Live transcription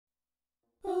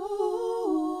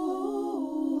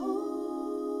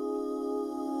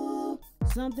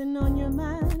Something on your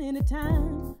mind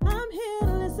anytime. I'm here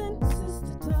to listen.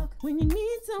 Sister Talk. When you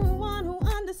need someone who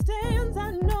understands,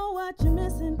 I know what you're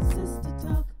missing. Sister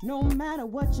Talk. No matter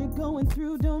what you're going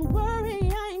through, don't worry,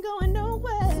 I ain't going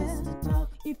nowhere. Sister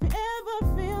Talk. If you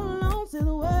ever feel alone, say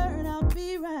the word, I'll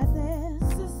be right there.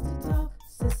 Sister Talk.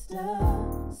 Sister,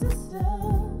 sister,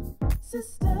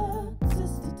 sister,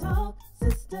 sister talk.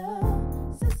 Sister,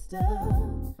 sister,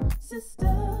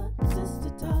 sister, sister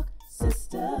talk.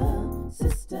 Sister,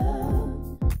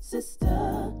 sister,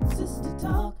 sister, sister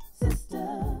talk.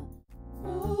 Sister.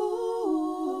 Ooh,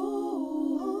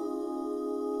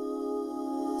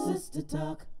 Sister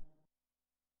Talk.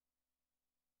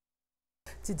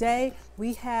 Today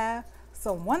we have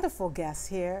some wonderful guests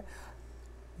here.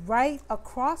 Right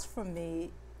across from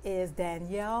me is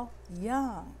Danielle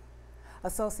Young,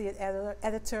 Associate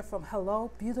Editor from Hello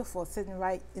Beautiful. Sitting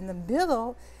right in the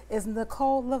middle is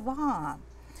Nicole Levon,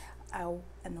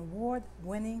 an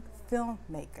award-winning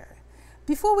filmmaker.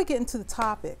 Before we get into the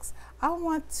topics, I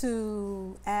want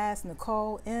to ask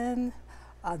Nicole and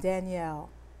Danielle,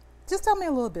 just tell me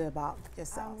a little bit about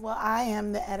yourself. Well, I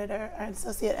am the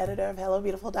associate editor of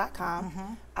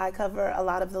HelloBeautiful.com. I cover a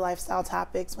lot of the lifestyle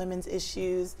topics, women's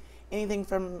issues, anything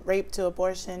from rape to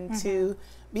abortion to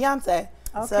Beyonce.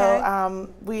 Okay. So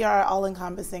we are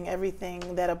all-encompassing.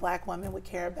 Everything that a Black woman would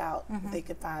care about, they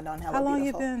could find on Hello Beautiful. How long have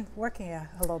you been working at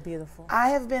Hello Beautiful? I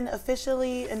have been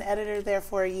officially an editor there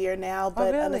for a year now,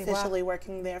 but unofficially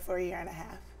working there for a year and a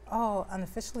half. Oh,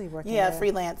 unofficially working there.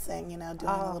 freelancing, you know,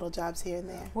 doing little jobs here and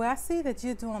there. Well, I see that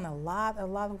you're doing a lot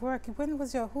of work. Who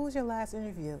was your last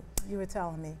interview? You were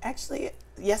telling me. Actually,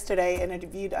 yesterday I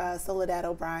interviewed Soledad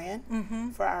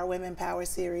O'Brien for our Women Power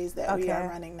series that we are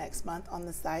running next month on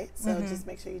the site. So just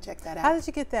make sure you check that out. How did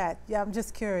you get that? Yeah, I'm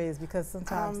just curious because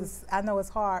sometimes I know it's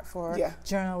hard for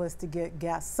journalists to get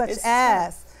guests, such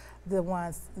as the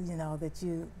ones that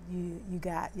you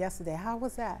got yesterday. How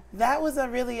was that? That was a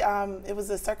really it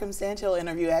was a circumstantial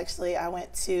interview. Actually, I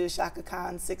went to Shaka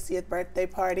Khan's 60th birthday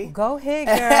party. Go ahead,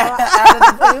 girl. Out of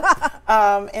the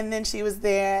blue. And then she was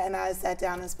there, and I sat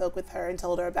down and spoke with her and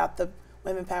told her about the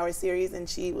Women Power series, and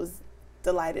she was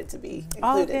delighted to be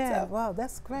included. Oh yeah, so. Wow,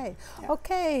 that's great. Yeah.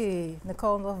 Okay,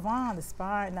 Nicole Levon,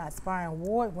 aspiring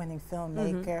award-winning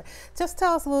filmmaker. Just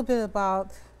tell us a little bit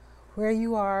about where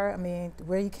you are,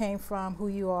 where you came from, who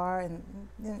you are,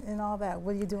 and all that.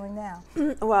 What are you doing now?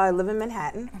 Well, I live in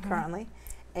Manhattan currently,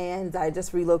 and I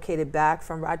just relocated back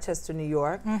from Rochester, New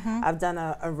York. I've done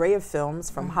an array of films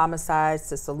from Homicides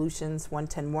to Solutions,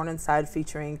 110 Morningside,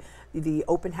 featuring the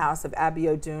open house of Abbey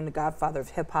O'Doon, the godfather of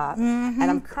hip hop. And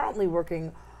I'm currently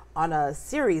working on a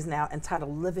series now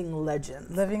entitled Living Legends.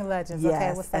 Living Legends, yes.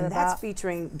 Okay, what's that and about? That's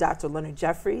featuring Dr. Leonard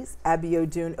Jeffries, Abbey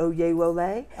O'Doon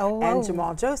Oyewole, and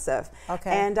Jamal Joseph. Okay.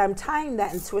 And I'm tying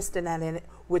that and twisting that in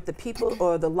with the people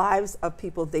or the lives of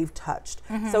people they've touched.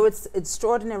 So it's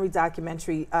extraordinary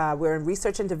documentary. We're in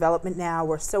research and development now.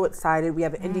 We're so excited. We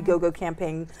have an Indiegogo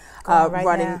campaign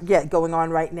going on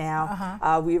right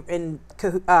now. We're in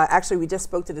actually we just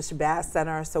spoke to the Shabazz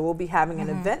Center, so we'll be having an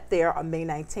event there on May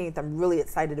 19th. I'm really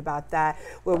excited about that,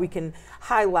 where we can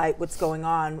highlight what's going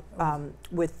on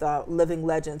with Living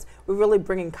Legends. We're really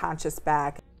bringing conscious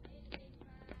back.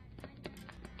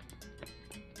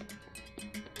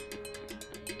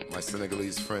 My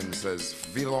Senegalese friend says,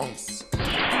 violence.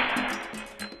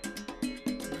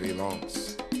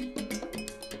 Violence.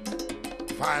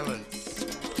 Violence.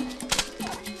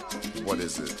 What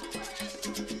is it?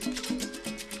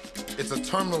 It's a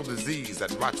terminal disease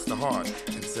that rots the heart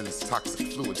and sends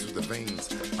toxic fluid through the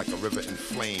veins like a river in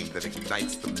flame that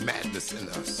ignites the madness in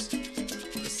us,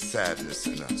 the sadness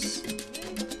in us.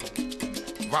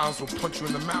 Violence will punch you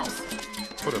in the mouth,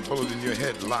 put a bullet in your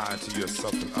head, lie to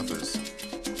yourself and others,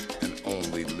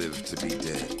 only live to be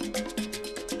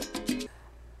dead.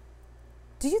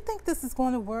 Do you think this is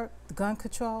going to work, the gun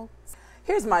control?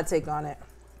 Here's my take on it.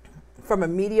 From a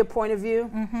media point of view,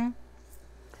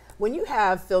 when you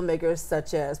have filmmakers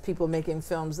such as people making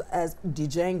films as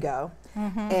Django,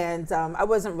 and I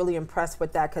wasn't really impressed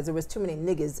with that because there was too many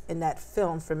niggas in that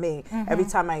film for me. Every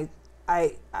time I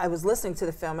was listening to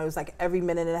the film, it was like every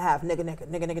minute and a half, nigga, nigga,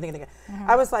 nigga, nigga, nigga, nigga.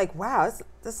 I was like, wow,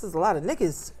 this is a lot of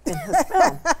niggas in this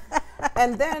film.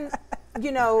 And then,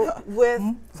 with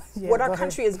what our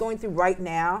country is going through right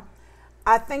now,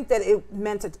 I think that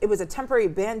it was a temporary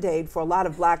Band-Aid for a lot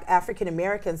of Black African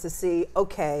Americans to see,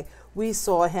 okay, we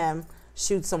saw him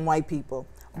shoot some white people.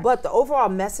 But the overall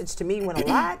message to me went a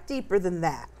lot deeper than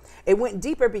that. It went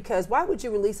deeper because why would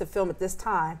you release a film at this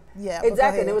time? Yeah,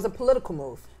 exactly. And it was a political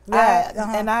move.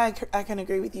 And I can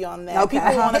agree with you on that. Okay.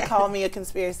 People want to call me a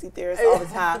conspiracy theorist all the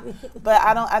time, but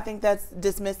I think that's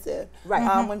dismissive.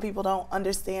 Right. When people don't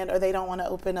understand or they don't want to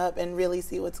open up and really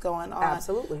see what's going on.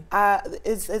 Absolutely.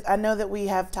 I know that we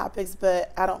have topics,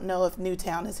 but I don't know if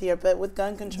Newtown is here. But with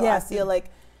gun control, I feel like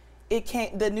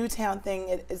the Newtown thing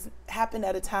it happened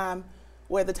at a time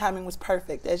where the timing was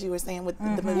perfect, as you were saying with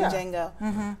the movie Django.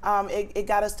 It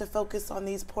got us to focus on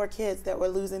these poor kids that were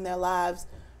losing their lives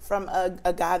from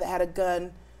a guy that had a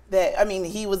gun that, I mean,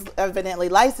 he was evidently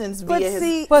licensed via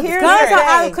his... But guns are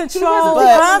out of control.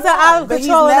 Guns are out of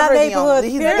control in our neighborhood,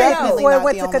 period, before it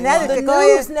went to Connecticut. The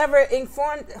news never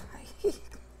informed...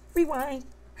 Rewind.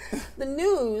 The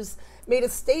news made a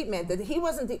statement that he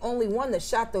wasn't the only one that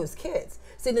shot those kids.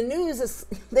 See, the news is,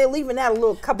 they're leaving out a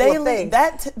little couple of things.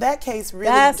 That case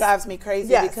really drives me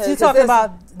crazy. Because you're talking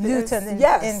about Newton in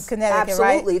Connecticut,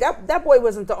 absolutely. Right? That boy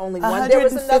wasn't the only one. There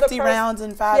was another 150 rounds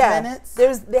in 5 minutes?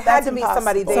 There had to be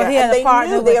somebody there. So he had and they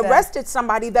knew, they arrested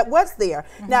somebody that was there.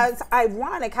 Now, it's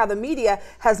ironic how the media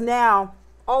has now,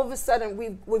 all of a sudden,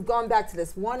 we've gone back to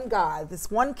this one guy,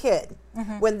 this one kid,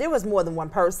 when there was more than one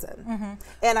person.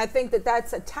 And I think that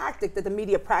that's a tactic that the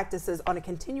media practices on a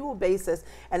continual basis,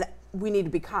 and we need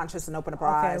to be conscious and open up our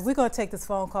eyes. Okay, we're going to take this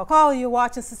phone call. Caller, you're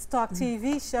watching SISTAH Talk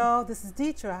TV show. This is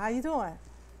Deetra. How you doing?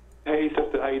 Hey,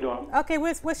 sister. How you doing? Okay,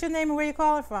 what's your name and where you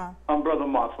calling from? I'm Brother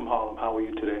Mark from Harlem. How are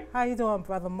you today? How you doing,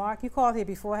 Brother Mark? You called here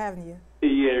before, haven't you?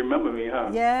 Yeah, remember me,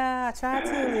 huh? Yeah, I tried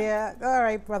to, yeah. All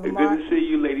right, Brother Mark. Good to see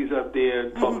you ladies up there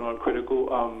talking on critical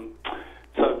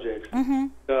subjects.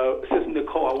 Sister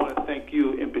Nicole, I want to thank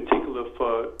you in particular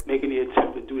for making the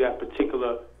attempt to do that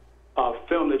particular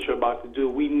film that you're about to do.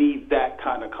 We need that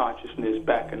kind of consciousness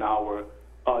back in our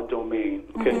domain.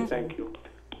 Okay, thank you.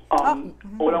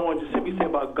 What I want to simply say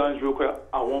about guns real quick,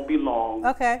 I won't be long.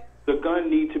 Okay. The gun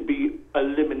need to be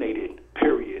eliminated,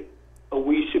 period.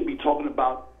 We should be talking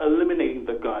about eliminating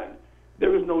the gun.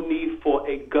 There is no need for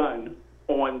a gun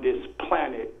on this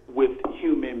planet with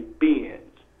human beings,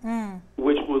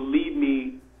 which will lead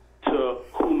me to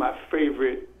who my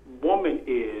favorite woman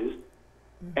is.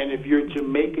 And if you're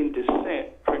Jamaican descent,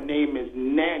 her name is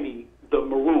Nanny the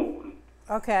Maroon.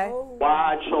 Okay.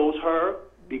 Why I chose her?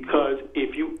 Because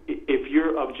if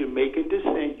you're of Jamaican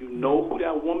descent, you know who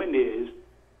that woman is.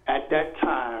 At that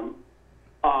time,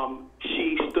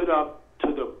 she stood up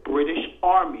to the British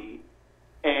Army,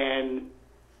 and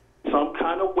some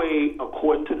kind of way,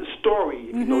 according to the story,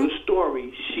 if you know the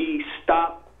story, she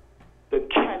stopped the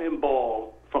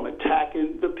cannonball from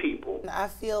attacking the people. I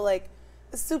feel like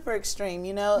it's super extreme,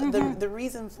 you know. The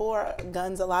reason for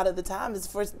guns a lot of the time is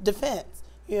for defense.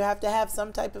 You have to have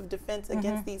some type of defense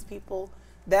against these people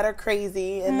that are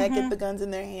crazy and that get the guns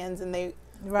in their hands and they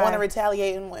want to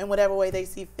retaliate in whatever way they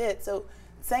see fit. So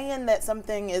saying that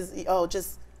something is,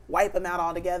 just wipe them out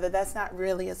altogether, that's not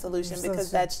really a solution because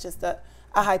that's just a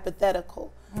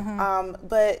hypothetical.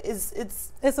 But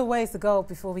it's a ways to go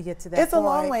before we get to that. It's a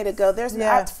long way to go. There's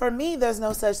for me, there's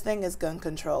no such thing as gun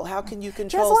control. How can you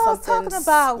control something? That's what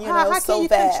I was talking about. How can you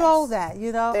control that?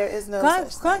 You know, there is no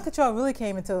gun control really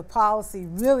came into the policy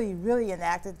really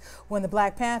enacted when the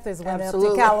Black Panthers went up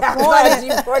to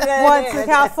California,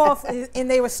 and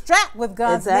they were strapped with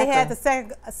guns. Exactly. They had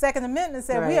the Second Amendment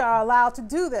said we are allowed to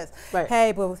do this. Right.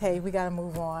 Hey, we got to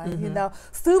move on. You know,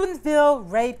 Steubenville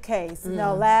rape case. You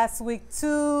know, last week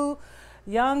 2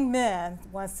 young men,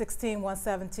 one 16, one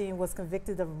 17, was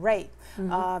convicted of rape.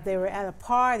 They were at a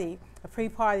party, a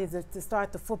pre-party to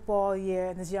start the football year,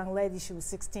 and this young lady, she was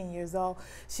 16 years old.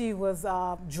 She was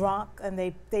drunk, and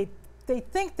they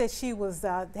think that she was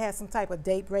had some type of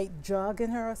date rape drug in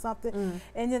her or something.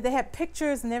 And then they had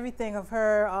pictures and everything of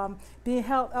her being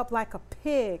held up like a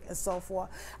pig and so forth.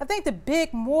 I think the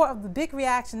big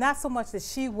reaction, not so much that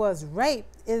she was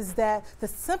raped, is that the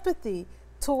sympathy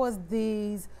towards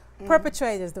these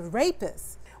perpetrators, the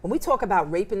rapists. When we talk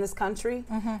about rape in this country,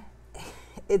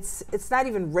 it's not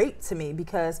even rape to me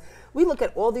because we look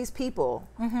at all these people,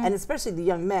 and especially the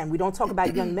young men. We don't talk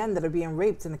about young men that are being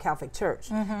raped in the Catholic Church.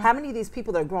 How many of these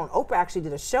people that are grown? Oprah actually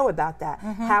did a show about that.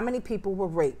 How many people were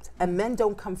raped? And men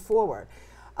don't come forward.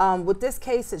 With this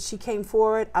case that she came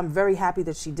forward, I'm very happy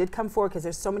that she did come forward because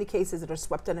there's so many cases that are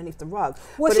swept underneath the rug.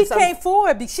 Well, she came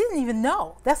forward because she didn't even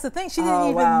know. That's the thing. She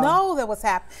didn't even know that was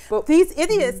happening. But these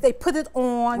idiots, they put it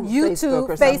on YouTube,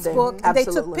 Facebook, and they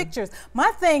took pictures.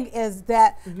 My thing is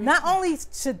that not only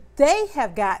should they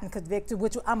have gotten convicted,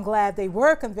 which I'm glad they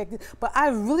were convicted, but I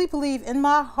really believe in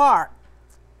my heart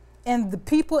And the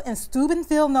people in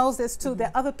Steubenville knows this too,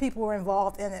 that other people were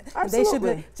involved in it.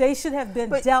 Absolutely. They should have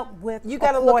been dealt with. You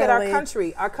got to look at our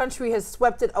country. Our country has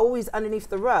swept it always underneath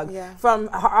the rug from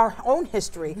our own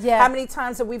history. How many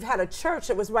times have we had a church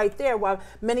that was right there while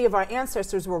many of our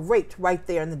ancestors were raped right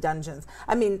there in the dungeons?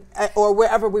 I mean, or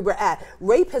wherever we were at.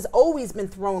 Rape has always been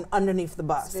thrown underneath the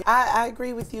bus. I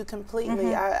agree with you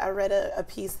completely. I read a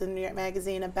piece in New York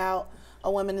Magazine about a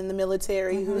woman in the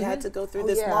military who had to go through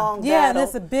this long battle. And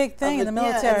it's a big thing in the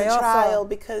military. And the trial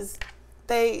because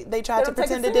they tried to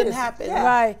pretend it didn't happen.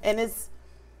 Right. And it's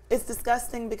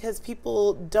disgusting because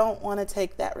people don't want to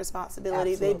take that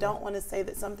responsibility. They don't want to say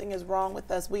that something is wrong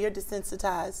with us. We are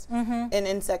desensitized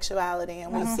in sexuality,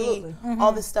 and we see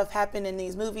all this stuff happen in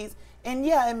these movies. And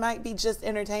yeah, it might be just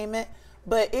entertainment,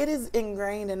 but it is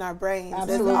ingrained in our brains.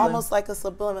 It's almost like a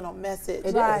subliminal message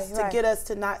to get us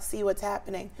to not see what's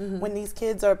happening when these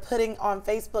kids are putting on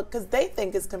Facebook, because they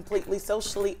think it's completely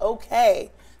socially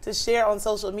okay to share on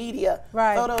social media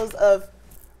photos of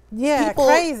people,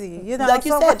 crazy, you know, like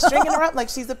you said, stringing her up like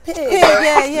she's a pig.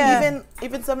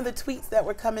 Even some of the tweets that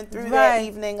were coming through that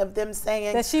evening of them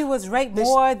saying that she was raped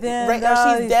more than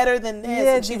or she's deader than this,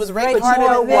 and she was raped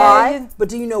harder than why? But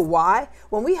do you know why?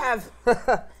 When we have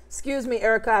excuse me,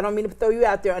 Erica, I don't mean to throw you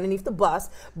out there underneath the bus,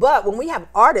 but when we have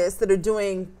artists that are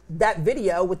doing that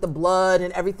video with the blood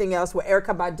and everything else, where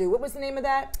Erica Badu, what was the name of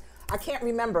that? I can't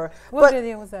remember. What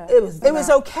video was that? It was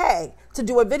okay to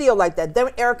do a video like that. Then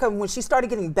Erica, when she started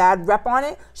getting bad rep on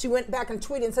it, she went back and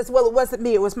tweeted and says, well, it wasn't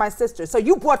me, it was my sister. So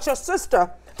you brought your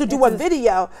sister to do a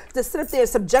video to sit up there and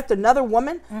subject another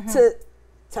woman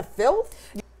to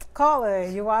filth? Caller,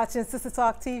 you're watching Sister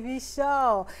Talk TV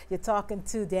show. You're talking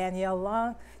to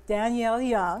Danielle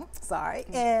Young,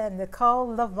 and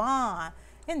Nicole Lavon,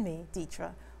 and me,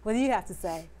 Deetra. What do you have to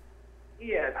say?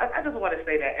 Yeah, I just want to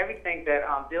say that everything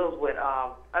that deals with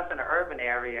us in the urban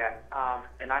area,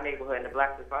 in our neighborhood, in the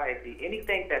black society,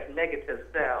 anything that's negative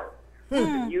sells. With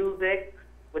the music,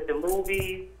 with the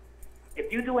movies,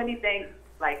 if you do anything,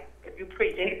 like if you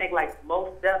preach anything like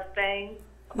most deaf things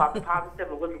about the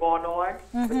positive and what's going on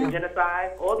with the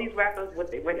genocide, all these rappers,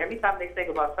 every time they think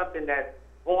about something that's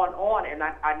going on in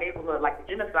our neighborhood, like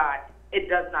the genocide, it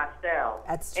does not sell.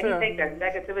 That's true. Anything that's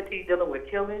negativity, dealing with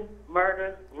killing,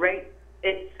 murder, rape,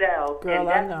 it sells. And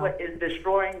that's what is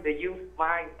destroying the youth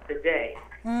mind today.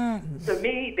 To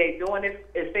me, they doing this,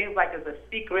 it seems like it's a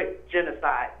secret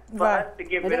genocide for us to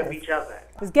get rid of each other.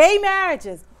 It's gay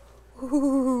marriages.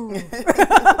 Ooh.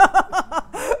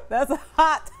 That's a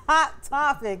hot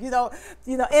topic, you know,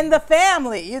 in the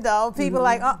family, people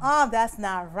like, that's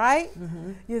not right.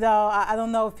 I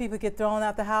don't know if people get thrown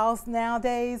out the house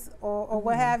nowadays or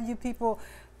what have you. People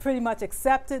pretty much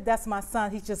accept it. That's my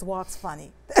son, he just walks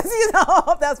funny.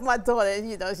 That's my daughter,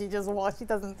 she just walks, she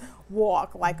doesn't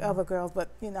walk like other girls, but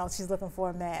she's looking for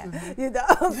a man.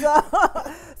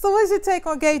 So what's your take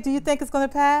on gay? Do you think it's going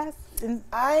to pass?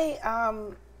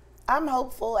 I'm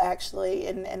hopeful, actually,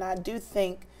 and I do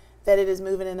think that it is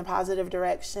moving in a positive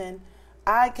direction.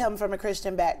 I come from a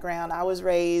Christian background. I was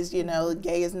raised,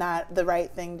 gay is not the right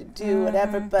thing to do,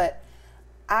 whatever, but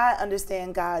I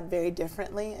understand God very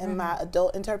differently in my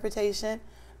adult interpretation.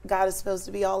 God is supposed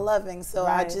to be all loving, so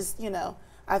I just,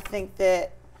 I think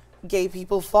that gay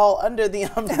people fall under the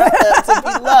umbrella to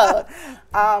be loved.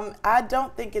 I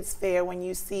don't think it's fair when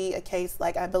you see a case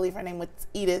like, I believe her name was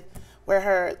Edith, where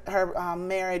her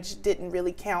marriage didn't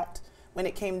really count when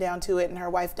it came down to it, and her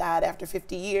wife died after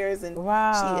 50 years, and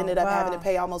she ended up having to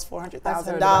pay almost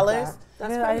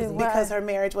 $400,000 because her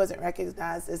marriage wasn't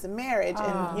recognized as a marriage,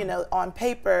 and on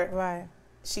paper,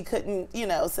 she couldn't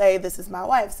say this is my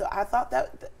wife. So I thought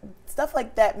that stuff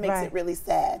like that makes it really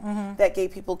sad that gay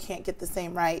people can't get the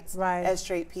same rights as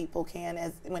straight people can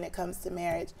as when it comes to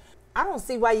marriage. I don't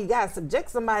see why you gotta subject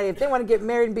somebody. If they want to get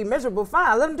married and be miserable,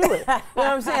 fine, let them do it. You know what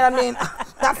I'm saying? I mean, I'm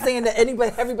not saying that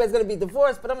everybody's gonna be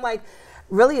divorced, but I'm like,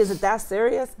 really, is it that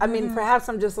serious? I mean, perhaps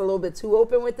I'm just a little bit too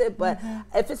open with it, but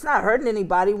if it's not hurting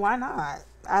anybody, why not?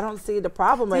 I don't see the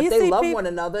problem. If they love one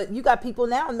another, you got people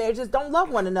now in marriages don't love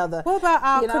one another. What about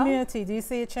our community? Do you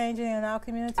see it changing in our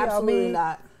community? Absolutely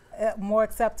not. More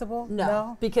acceptable?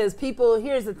 No, because people,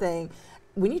 here's the thing.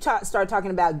 When you start talking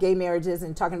about gay marriages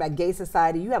and talking about gay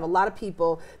society, you have a lot of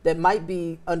people that might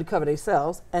be undercover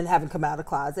themselves and haven't come out of the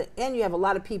closet. And you have a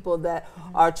lot of people that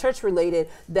are church related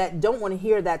that don't want to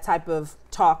hear that type of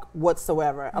talk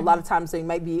whatsoever. A lot of times they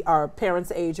might be our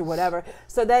parents' age or whatever.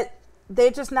 So that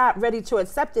they're just not ready to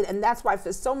accept it. And that's why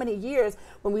for so many years,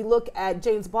 when we look at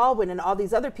James Baldwin and all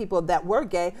these other people that were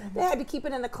gay, they had to keep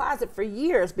it in the closet for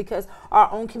years because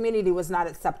our own community was not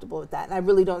acceptable with that. And I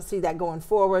really don't see that going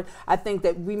forward. I think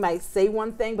that we might say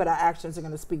one thing, but our actions are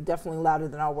going to speak definitely louder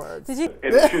than our words.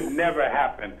 It should never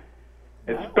happen,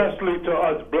 especially to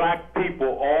us black people,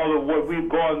 all of what we've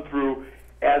gone through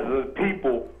as a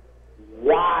people.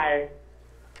 Why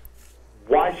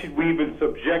should we even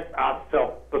subject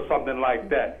ourselves to something like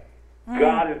that?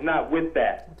 God is not with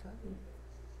that.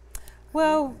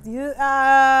 Well,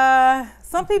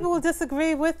 some people will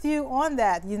disagree with you on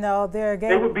that. You know, they're gay.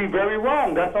 They would be very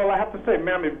wrong. That's all I have to say,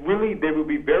 ma'am. They would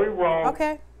be very wrong.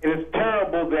 Okay. And it's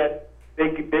terrible that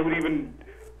they would even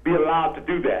be allowed to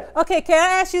do that. Okay, can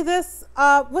I ask you this?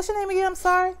 What's your name again? I'm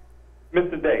sorry.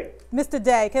 Mr. Day. Mr.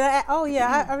 Day. Can I? Oh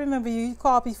yeah, I remember you. You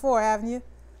called before, haven't you?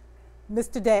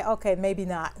 Mr. Day. Okay, maybe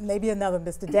not. Maybe another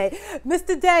Mr. Day.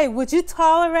 Mr. Day, would you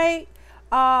tolerate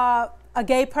a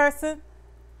gay person?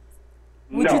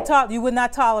 Would No. You would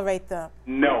not tolerate them?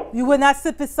 No. You would not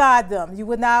sit beside them? You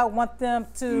would not want them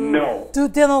to do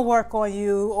dental work on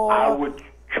you I would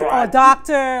try or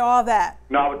doctor, all that?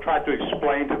 No, I would try to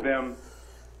explain to them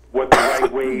what the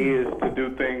right way is to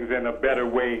do things in a better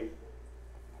way,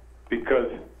 because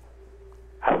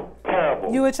it's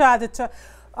terrible. You would try to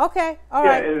okay, all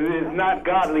right. It's not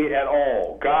godly at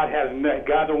all. God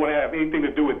don't want to have anything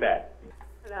to do with that.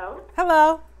 Hello.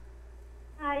 Hello.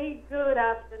 Hi, good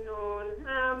afternoon.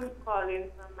 I'm calling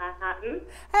from Manhattan.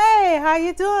 Hey, how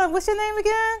you doing? What's your name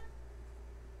again?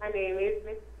 My name is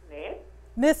Miss Smith.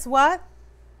 Miss what?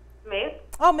 Smith.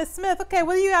 Oh, Miss Smith. Okay,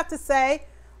 what do you have to say?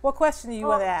 What question do you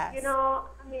want to ask? You know,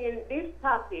 I mean, this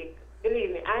topic,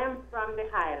 believe me, I am from the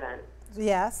Highlands.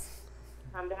 Yes.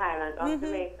 From the Highlands of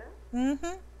Jamaica. Mm-hmm.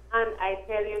 And I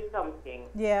tell you something.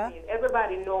 Yeah. I mean,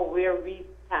 everybody know where we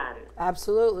stand.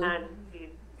 Absolutely. And this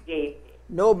gay thing.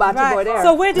 No bocce boy there.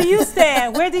 So where do you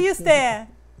stand? Where do you stand?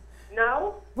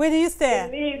 Now, Where do you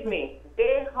stand? believe me,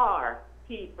 they are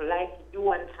people like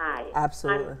you and I.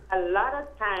 Absolutely. And a lot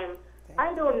of times,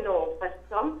 I don't know for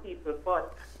some people,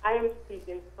 but I am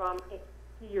speaking from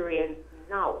experience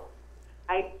now.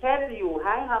 I tell you,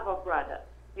 I have a brother.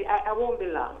 I won't be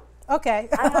long. Okay.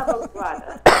 I have a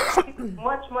brother. He's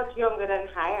much, much younger than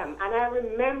I am. And I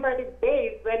remember the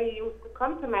days when he used to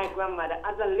come to my grandmother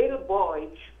as a little boy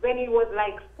when he was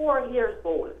like 4 years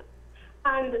old.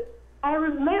 And I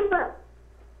remember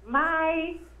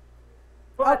my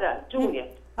brother, Junior,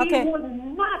 Okay. he would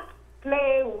not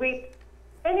play with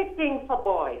anything for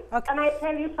boys. Okay. And I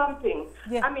tell you something.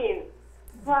 Yeah. I mean,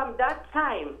 from that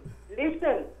time,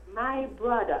 listen, my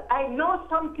brother, I know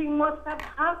something must have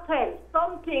happened.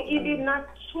 Something, he did not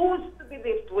choose to be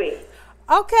this way.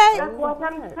 Okay. That's what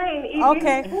I'm saying. He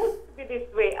Okay. didn't choose to be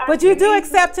this way. And But you do he-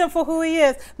 accept him for who he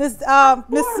is. Miss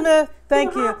Smith,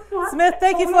 thank you. have to have Smith,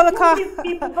 thank you so for the we call. let these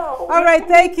people go. All right,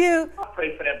 thank you. I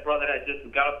pray for that brother that just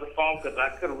got off the phone because I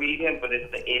couldn't read him, but it's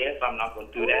the air, so I'm not going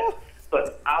to do that.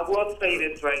 But I will say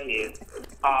this right here.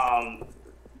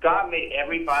 God made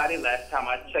everybody, last time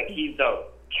I checked, he's a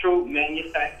true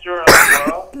manufacturer of the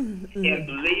world. And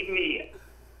believe me,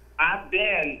 I've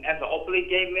been, as an openly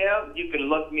gay male, you can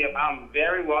look me up. I'm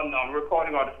very well known,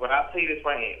 recording artist, but I'll tell you this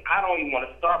right here. I don't even want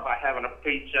to start by having a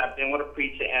preacher. I've been with a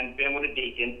preacher and been with a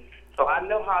deacon. So I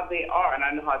know how they are and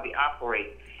I know how they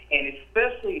operate. And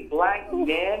especially black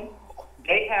men,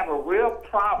 they have a real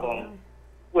problem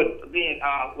with being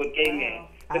with gay men.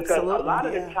 Because a lot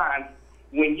of the times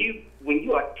when you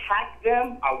attack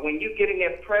them or when you get in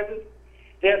their presence,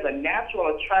 there's a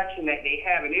natural attraction that they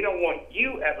have, and they don't want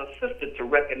you as a sister to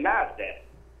recognize that.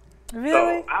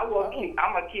 Really? So I'm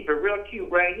gonna keep it real cute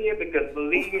right here because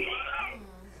believe me,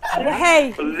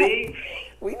 Hey. believe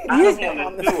We need I to don't get him on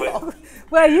want the to do phone. it.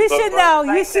 Well, you But should for know. the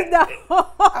You fact should that- know.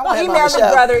 I want him on Email the me,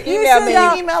 show. brother. You Email should me.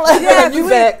 know. Email us. Yes, You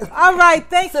back. all right,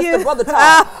 thank Sister, you. brother,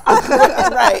 talk.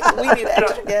 Right. We need an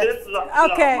extra guest.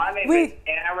 Okay, My name is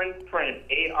Aaron Prince,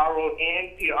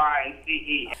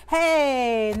 ARONPRINCE.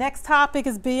 Hey, next topic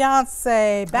is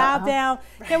Beyonce. Bow down.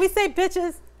 Can we say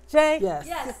bitches, Jay? Yes.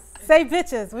 Say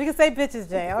bitches. We can say bitches,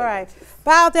 Jay. All right.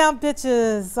 Bow down,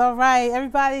 bitches. All right.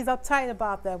 Everybody's uptight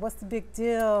about that. What's the big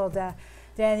deal,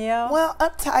 Danielle? Well,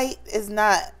 uptight is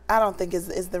not, I don't think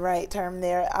is the right term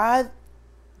there.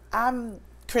 I'm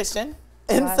Christian.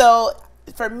 And Right. so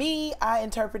for me, I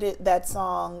interpreted that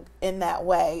song in that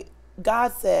way.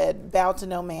 God said, bow to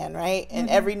no man, right? And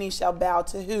every knee shall bow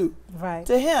to who? Right.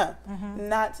 To him,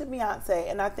 not to Beyonce.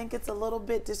 And I think it's a little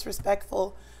bit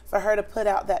disrespectful for her to put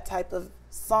out that type of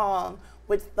song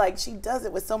with, like, she does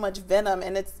it with so much venom,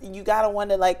 and you gotta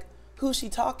wonder, like, who's she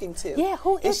talking to? Yeah,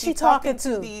 who is she talking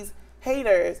talking to? these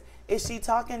haters? Is she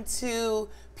talking to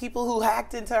people who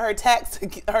hacked into her tax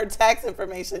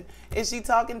information? Is she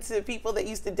talking to people that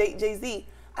used to date Jay-Z?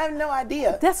 I have no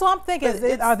idea. That's what I'm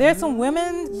thinking. Are there some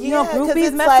women, you know,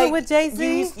 groupies messing like, with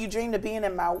Jay-Z? You dreamed of being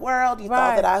in my world. You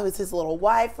thought that I was his little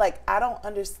wife. Like, I don't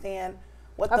understand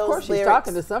what those lyrics. Of course she's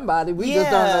talking to somebody. We just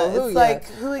don't know who it's yet. Like,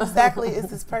 who exactly is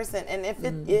this person? And if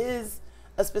it is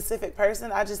a specific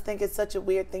person, I just think it's such a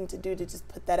weird thing to do, to just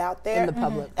put that out there in the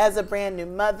public as a brand new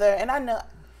mother. And I know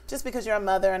just because you're a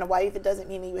mother and a wife, it doesn't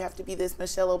mean that you have to be this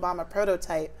Michelle Obama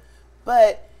prototype.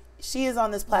 But she is on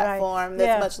this platform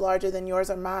that's much larger than yours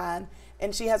or mine,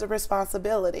 and she has a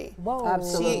responsibility. Whoa,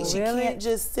 absolutely. She can't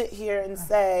just sit here and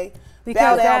say,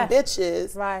 because bow down,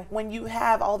 bitches, right, when you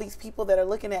have all these people that are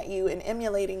looking at you and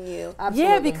emulating you.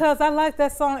 Absolutely. Yeah, because I like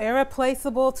that song,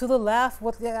 Irreplaceable, To the Left.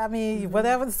 I mean,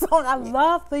 whatever the song. I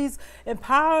love these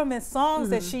empowerment songs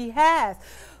that she has.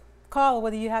 Carla, what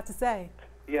do you have to say?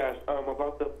 Yes,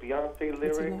 about the Beyonce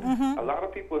lyric, a lot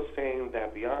of people are saying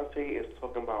that Beyonce is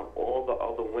talking about all the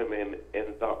other women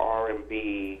in the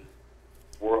R&B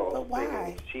world. But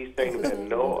why? She's saying that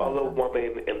no other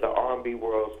woman in the R&B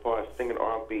world, as far as singing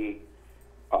R&B,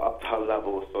 are up to her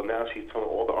level. So now she's telling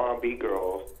all the R&B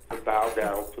girls to bow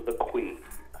down to the queen.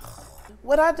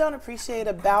 What I don't appreciate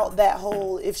about that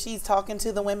whole, if she's talking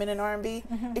to the women in R&B,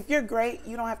 if you're great,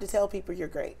 you don't have to tell people you're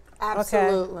great.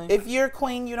 Absolutely. If you're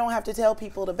queen, you don't have to tell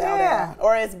people to bow down.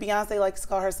 Or as Beyonce likes to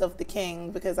call herself, the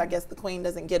king, because I guess the queen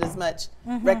doesn't get as much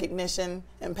recognition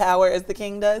and power as the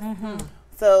king does.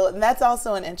 So that's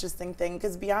also an interesting thing,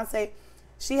 because Beyonce,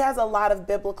 she has a lot of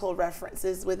biblical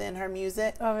references within her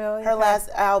music. Oh, really? Her last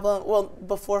album, well,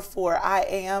 before 4, I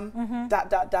Am, ...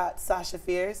 Sasha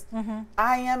Fierce.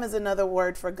 I am is another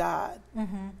word for God.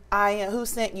 I am, who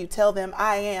sent you? Tell them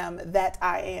I am that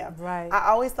I am. Right. I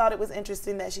always thought it was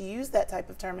interesting that she used that type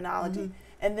of terminology.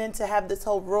 And then to have this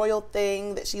whole royal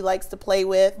thing that she likes to play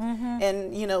with,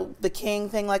 and, you know, the king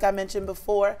thing, like I mentioned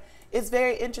before, it's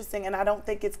very interesting, and I don't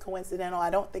think it's coincidental. I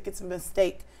don't think it's a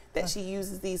mistake that she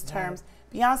uses these terms.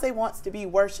 Beyonce wants to be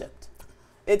worshipped.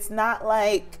 It's not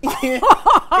like she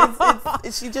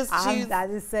just. I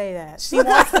didn't say that. She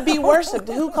wants to be worshipped.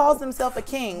 Who calls himself a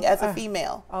king as a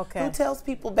female? Okay. Who tells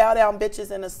people bow down,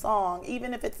 bitches in a song,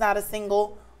 even if it's not a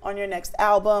single on your next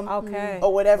album,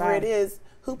 or whatever it is?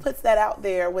 Who puts that out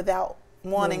there without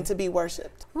wanting to be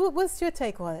worshipped? What's your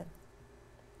take on it?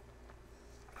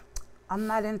 I'm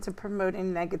not into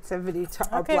promoting negativity to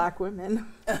our black women.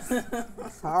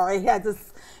 Sorry, I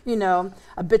just, you know,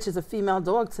 a bitch is a female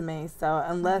dog to me. So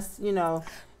unless, you know,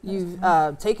 you've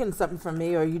taken something from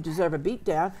me or you deserve a beat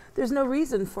down, there's no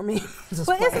reason for me.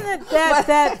 But isn't it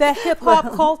that hip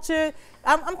hop culture?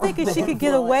 I'm thinking she could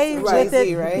get away with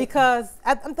it because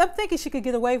I'm thinking she could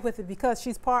get away with it because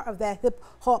she's part of that hip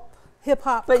hop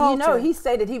but culture. You know, he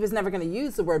stated he was never going to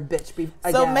use the word bitch again.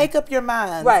 So make up your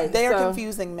mind. Right. They're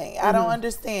confusing me. I don't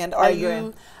understand.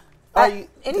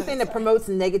 Anything that promotes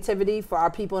negativity for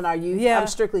our people and our youth, I'm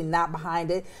strictly not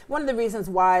behind it. One of the reasons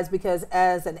why is because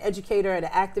as an educator and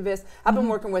an activist, I've been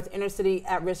working with inner city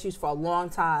at-risk youth for a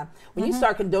long time. When you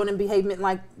start condoning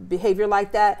behavior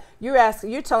like that,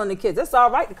 you're telling the kids, it's all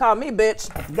right to call me bitch.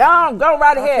 Go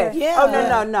right ahead. Yeah.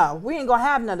 Oh, no. We ain't gonna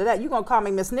have none of that. You're gonna call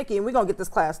me Miss Nikki and we're gonna get this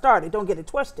class started. Don't get it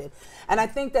twisted. And I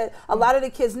think that a lot of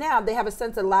the kids now, they have a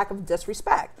sense of lack of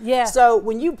disrespect. Yeah. So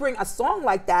when you bring a song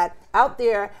like that out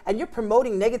there and you're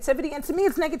promoting negativity, and to me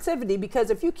it's negativity, because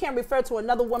if you can't refer to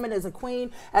another woman as a queen,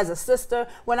 as a sister,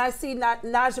 when I see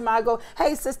Najma, I go,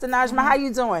 hey sister Najma, how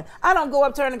you doing? I don't go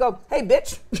up to her and go, hey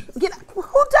bitch. Who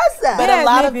does that? But a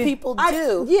lot of people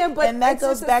do. But and that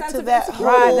goes back to that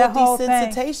whole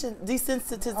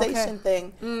desensitization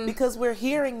thing, because we're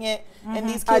hearing it and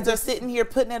these kids are sitting here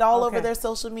putting it all over their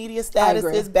social media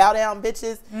statuses, bow down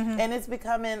bitches, and it's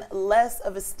becoming less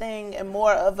of a sting and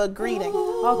more of a greeting.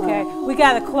 Okay, we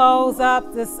got to close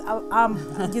up this.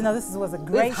 You know, this was a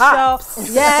great show.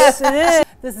 Yes, it is.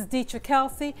 This is Deetra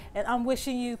Kelsey, and I'm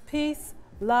wishing you peace,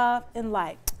 love, and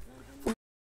light.